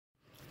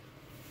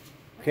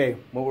Okay,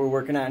 what we're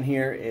working on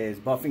here is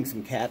buffing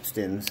some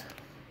capstans.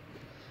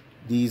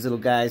 These little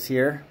guys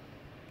here.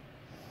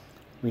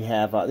 We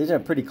have, these are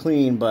pretty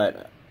clean, but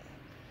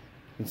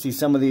you can see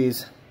some of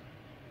these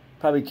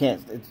probably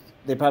can't,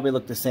 they probably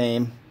look the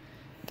same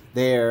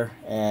there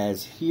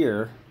as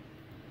here.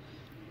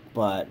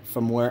 But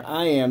from where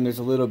I am, there's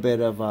a little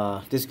bit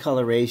of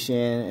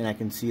discoloration, and I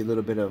can see a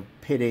little bit of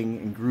pitting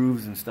and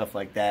grooves and stuff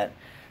like that.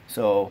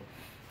 So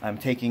I'm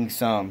taking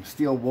some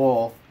steel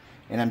wool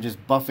and I'm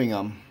just buffing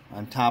them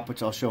on top,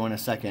 which I'll show in a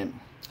second.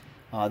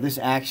 This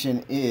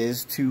action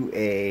is to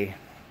a,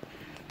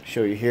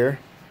 show you here,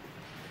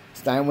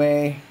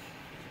 Steinway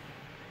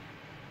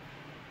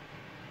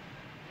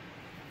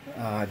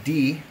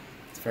D.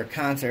 It's for a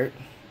concert,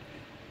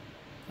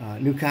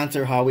 new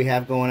concert hall we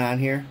have going on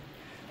here.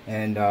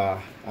 And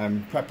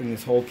I'm prepping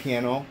this whole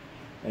piano,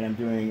 and I'm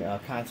doing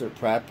a concert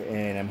prep,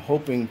 and I'm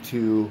hoping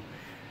to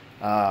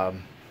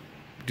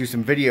do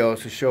some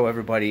videos to show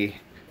everybody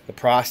the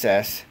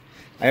process.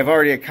 I have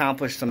already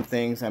accomplished some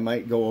things I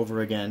might go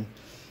over again.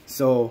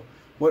 So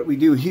what we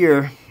do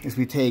here is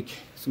we take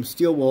some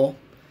steel wool,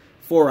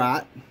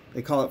 4/0.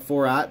 They call it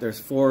 4/0. There's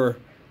 4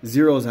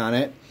 zeros on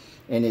it,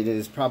 and it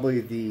is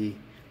probably the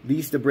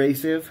least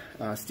abrasive.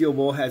 Steel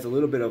wool has a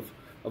little bit of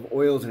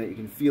oils in it. You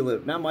can feel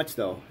it. Not much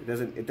though.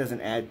 It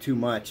doesn't add too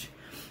much.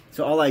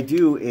 So all I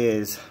do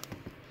is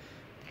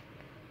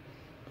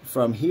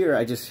from here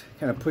I just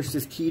kind of push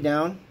this key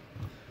down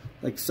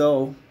like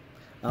so.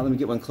 Let me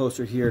get one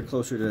closer here,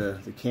 closer to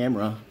the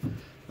camera,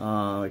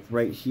 like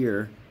right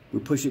here. We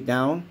push it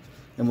down,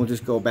 and we'll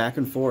just go back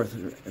and forth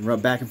and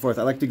rub back and forth.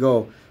 I like to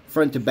go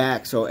front to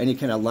back, so any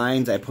kind of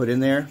lines I put in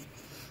there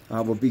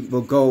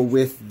will go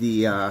with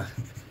the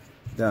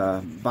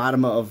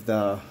bottom of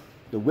the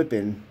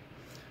whipping,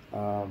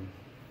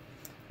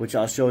 which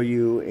I'll show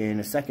you in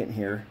a second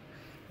here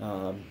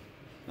on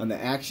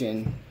the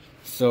action.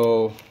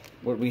 So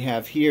what we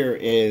have here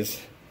is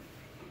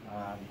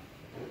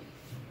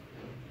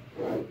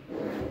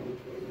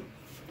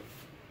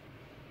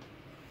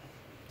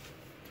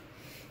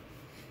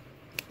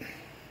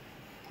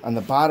on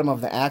the bottom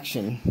of the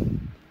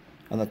action,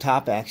 on the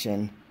top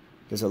action,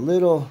 there's a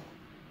little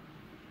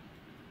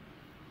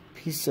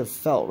piece of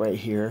felt right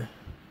here.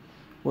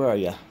 Where are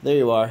you? There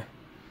you are.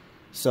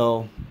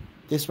 So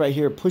this right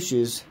here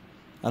pushes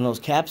on those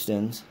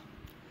capstans,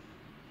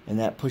 and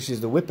that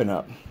pushes the whipping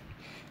up.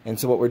 And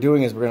so what we're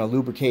doing is we're going to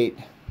lubricate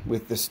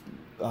with this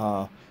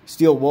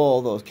steel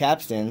wool, those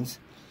capstans,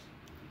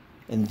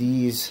 and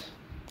these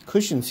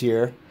cushions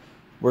here,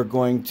 we're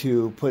going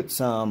to put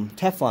some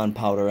Teflon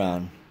powder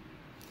on.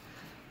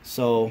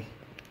 So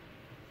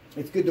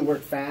it's good to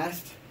work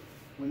fast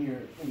when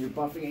you're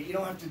buffing it. You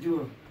don't have to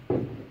do a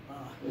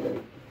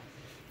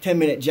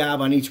 10-minute job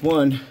on each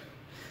one,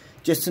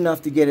 just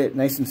enough to get it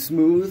nice and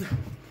smooth.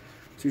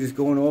 So you're just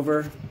going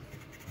over,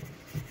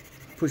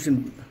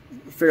 pushing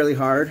fairly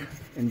hard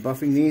and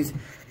buffing these.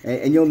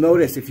 And you'll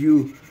notice if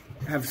you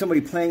have somebody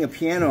playing a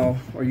piano,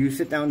 or you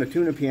sit down to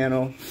tune a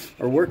piano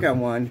or work on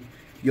one,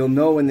 you'll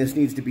know when this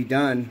needs to be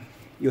done.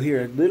 You'll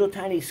hear a little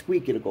tiny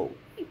squeak. It'll go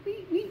weep,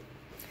 weep, weep.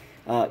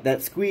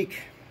 That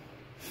squeak,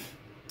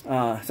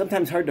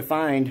 sometimes hard to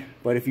find,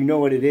 but if you know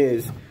what it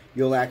is,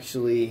 you'll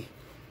actually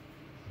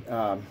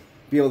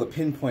be able to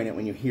pinpoint it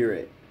when you hear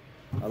it.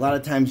 A lot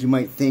of times you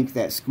might think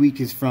that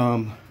squeak is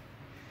from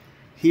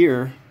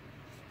here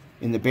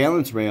in the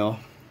balance rail,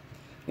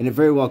 and it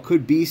very well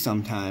could be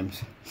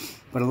sometimes,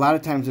 but a lot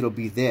of times it'll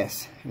be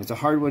this. And it's a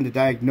hard one to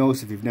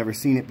diagnose if you've never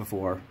seen it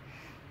before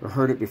or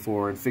heard it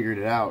before and figured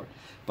it out,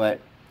 but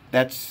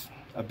that's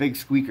a big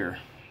squeaker.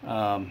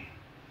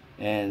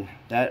 And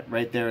that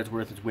right there is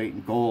worth its weight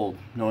in gold,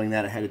 knowing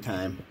that ahead of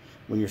time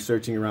when you're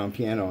searching around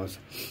pianos.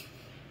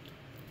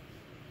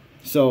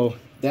 So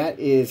that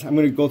is, I'm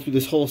going to go through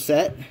this whole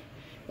set,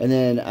 and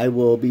then I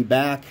will be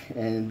back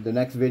in the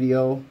next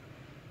video.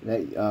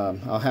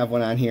 I'll have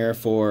one on here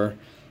for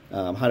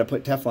how to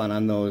put Teflon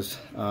on those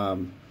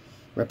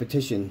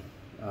repetition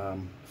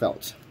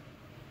felts.